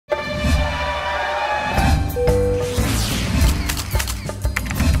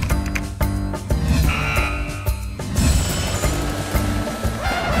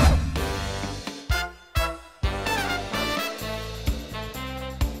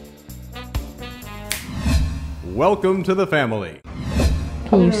Welcome to the family.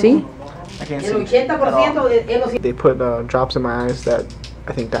 Can you see? I can't see at all. They put drops in my eyes that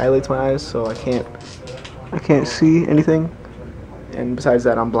I think dilates my eyes, so I can't see anything. And besides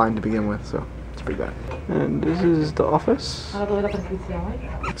that, I'm blind to begin with, so it's pretty bad. And this is the office.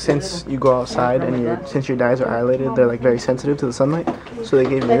 Since you go outside and since your eyes are dilated, they're like very sensitive to the sunlight. So they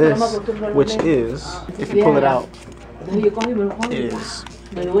gave me this, which is, if you pull it out, it is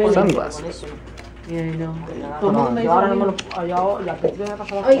sunglasses. And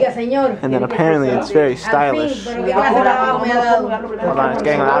then apparently it's very stylish. Hold on, it's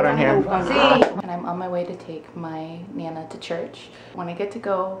getting louder in here. And I'm on my way to take my Nana to church. When I get to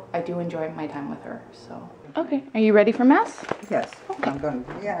go, I do enjoy my time with her, so. Okay, are you ready for Mass? Yes, okay. I'm done.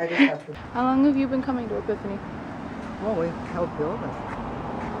 Yeah, I just have to. How long have you been coming to Epiphany? Well, we helped build it.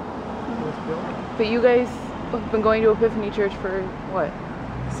 But you guys have been going to Epiphany Church for what?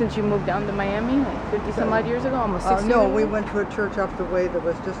 Since you moved down to Miami, like 50 some odd years ago, almost 60 No, years we ago? went to a church up the way that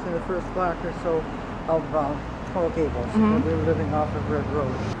was just in the first block or so of Coral Gables. Mm-hmm. We were living off of Red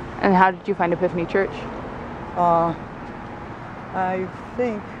Road. And how did you find Epiphany Church? I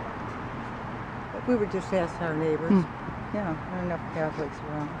think we would just ask our neighbors. Yeah, there are enough Catholics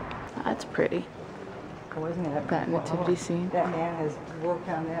around. That's pretty. Wasn't it? That nativity scene. That man has worked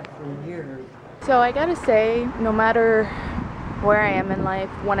on that for years. So I gotta say, no matter where I am in life,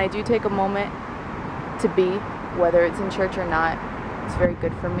 when I do take a moment to be, whether it's in church or not, it's very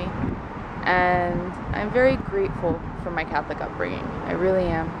good for me. And I'm very grateful for my Catholic upbringing. I really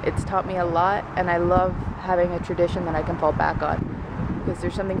am. It's taught me a lot, and I love having a tradition that I can fall back on, because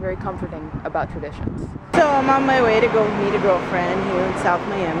there's something very comforting about traditions. So I'm on my way to go meet a girlfriend here in South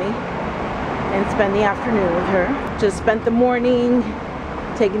Miami and spend the afternoon with her. Just spent the morning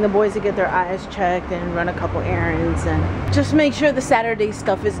taking the boys to get their eyes checked and run a couple errands and just make sure the Saturday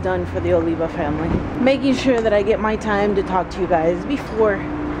stuff is done for the Oliva family. Making sure that I get my time to talk to you guys before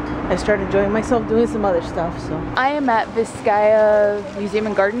I start enjoying myself doing some other stuff. So I am at Viscaya Museum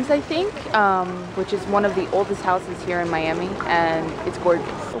and Gardens, I think, which is one of the oldest houses here in Miami, and it's gorgeous.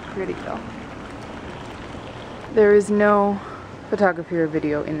 So pretty though. There is no photography or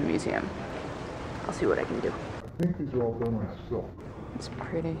video in the museum. I'll see what I can do. I think these are all done with silk. It's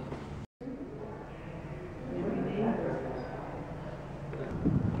pretty.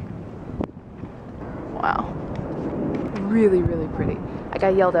 Wow. Really, really pretty. I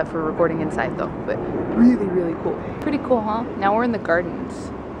got yelled at for recording inside though, but really, really cool. Pretty cool, huh? Now we're in the gardens.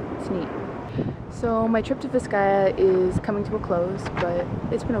 It's neat. So my trip to Viscaya is coming to a close, but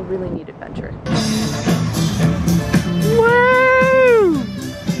it's been a really neat adventure. Woo!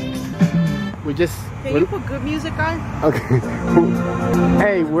 We just... can you put good music on? Okay.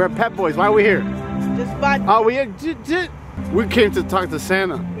 Hey, we're Pep Boys. Why are we here? Just bought. Oh, we came to talk to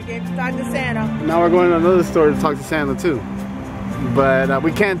Santa. We came to talk to Santa. Now we're going to another store to talk to Santa too. But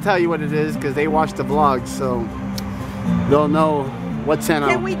we can't tell you what it is because they watch the vlog, so they'll know what Santa.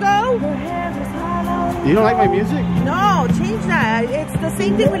 Can we go? You don't like my music? No, change that. It's the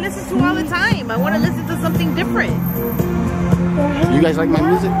same thing we listen to all the time. I want to listen to something different. You guys like my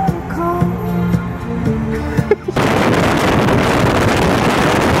music?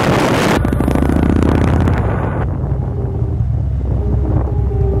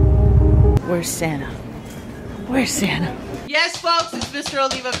 Where's Santa? Where's Santa? Yes, folks, it's Mr.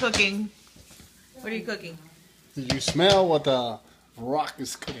 Oliva cooking. What are you cooking? Did you smell what the rock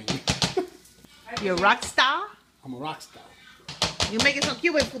is cooking? You're a rock star? I'm a rock star. You're making some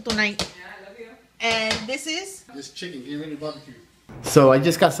Cuban food tonight. Yeah, I love you. And this is? This chicken, get ready to barbecue. So I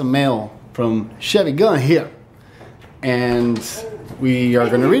just got some mail from Chevy Gunn here. And we are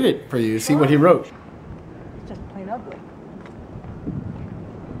going to read it for you, see what he wrote. Just plain ugly.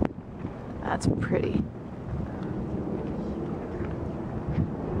 That's pretty.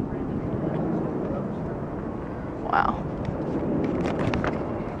 Wow.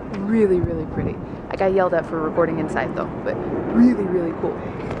 Really, really pretty. I got yelled at for recording inside though, but really, really cool.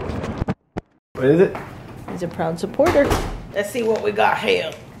 What is it? He's a proud supporter. Let's see what we got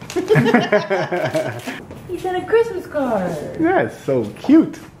here. He sent a Christmas card. That's so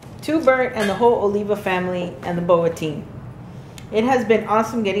cute. To Bert and the whole Oliva family and the BOWA team. It has been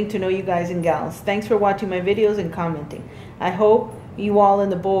awesome getting to know you guys and gals. Thanks for watching my videos and commenting. I hope you all in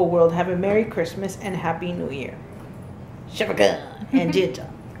the BOWA world have a Merry Christmas and Happy New Year. Shavagan and Ginger.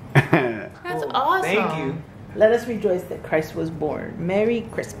 That's awesome. Thank you. Let us rejoice that Christ was born. Merry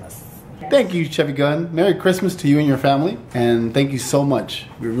Christmas. Thank you, Chevy Gunn. Merry Christmas to you and your family. And thank you so much.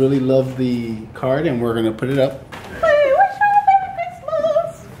 We really love the card and we're going to put it up. Hey, wish you a Merry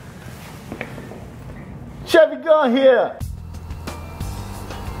Christmas. Chevy Gunn here.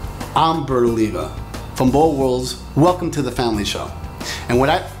 I'm Bert Oliva. from BOWAworld's Welcome to the Family Show. And what?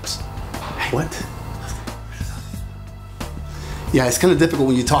 Yeah, it's kind of difficult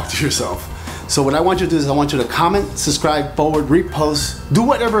when you talk to yourself. So what I want you to do is I want you to comment, subscribe, forward, repost, do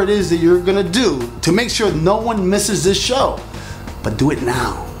whatever it is that you're gonna do to make sure no one misses this show. But do it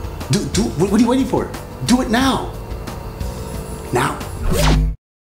now. What are you waiting for? Do it now. Now.